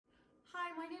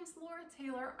name's Laura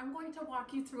Taylor. I'm going to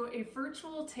walk you through a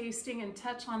virtual tasting and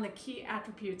touch on the key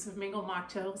attributes of Mingle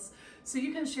Mocktails so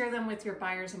you can share them with your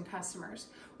buyers and customers.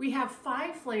 We have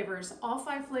 5 flavors. All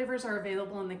 5 flavors are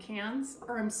available in the cans,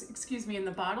 or excuse me, in the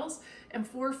bottles, and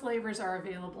 4 flavors are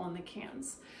available in the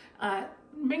cans.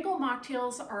 Mingle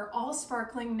Mocktails are all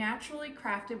sparkling, naturally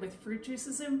crafted with fruit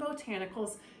juices and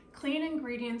botanicals, clean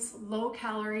ingredients, low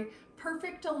calorie,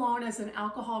 perfect alone as an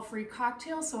alcohol-free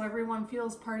cocktail so everyone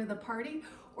feels part of the party,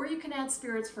 or you can add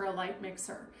spirits for a light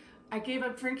mixer. I gave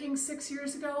up drinking 6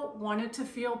 years ago, wanted to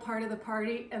feel part of the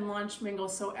party, and launched Mingle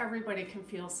so everybody can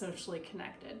feel socially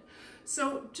connected.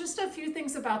 So just a few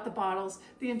things about the bottles.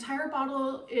 The entire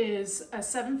bottle is a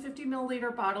 750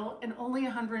 milliliter bottle and only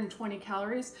 120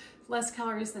 calories, less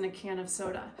calories than a can of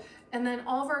soda. And then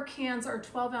all of our cans are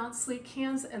 12-ounce sleek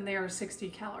cans and they are 60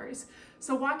 calories.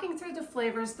 So walking through the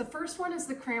flavors, the first one is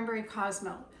the Cranberry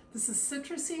Cosmo. This is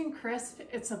citrusy and crisp.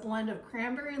 It's a blend of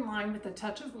cranberry and lime with a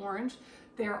touch of orange.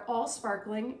 They are all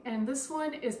sparkling, and this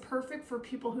one is perfect for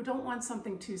people who don't want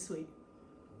something too sweet.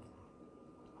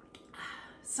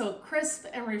 So crisp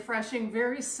and refreshing,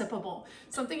 very sippable.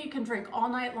 Something you can drink all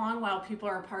night long while people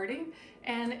are partying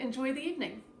and enjoy the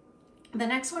evening. The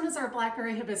next one is our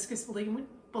Blackberry Hibiscus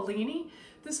Bellini.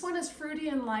 This one is fruity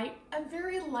and light, and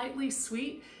very lightly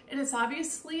sweet. It is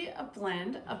obviously a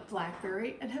blend of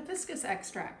blackberry and hibiscus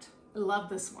extract. I love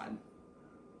this one.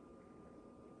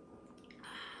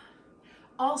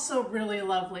 Also really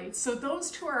lovely. So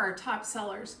those 2 are our top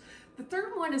sellers. The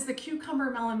third one is the Cucumber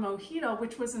Melon Mojito,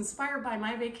 which was inspired by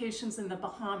my vacations in the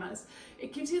Bahamas.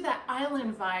 It gives you that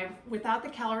island vibe without the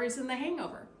calories and the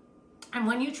hangover. And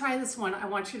when you try this one, I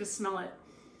want you to smell it.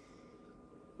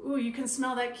 Ooh, you can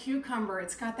smell that cucumber.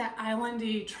 It's got that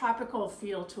islandy, tropical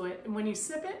feel to it. And when you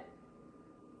sip it,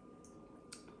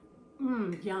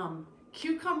 yum.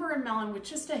 Cucumber and melon with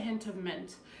just a hint of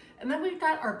mint. And then we've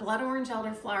got our blood orange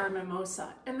elderflower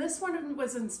mimosa. And this one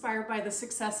was inspired by the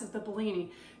success of the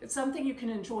Bellini. It's something you can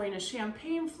enjoy in a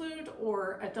champagne flute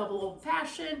or a double old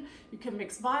fashioned. You can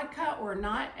mix vodka or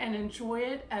not and enjoy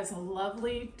it as a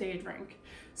lovely day drink.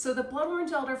 So the blood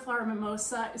orange elderflower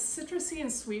mimosa is citrusy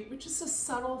and sweet with just a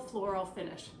subtle floral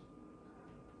finish.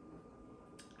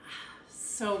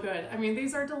 So good. I mean,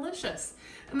 these are delicious.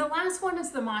 And the last one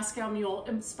is the Moscow Mule,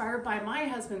 inspired by my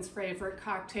husband's favorite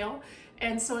cocktail.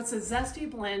 And so it's a zesty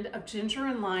blend of ginger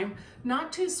and lime,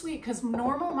 not too sweet because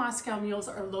normal Moscow Mules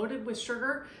are loaded with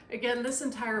sugar. Again, this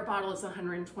entire bottle is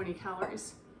 120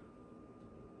 calories.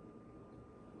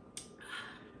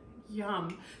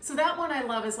 Yum. So that one I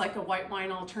love is like a white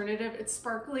wine alternative. It's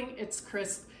sparkling, it's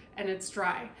crisp, and it's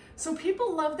dry. So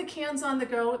people love the cans on the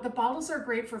go. The bottles are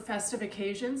great for festive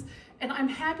occasions, and I'm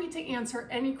happy to answer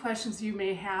any questions you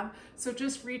may have. So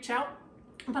just reach out,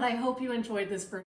 but I hope you enjoyed this version.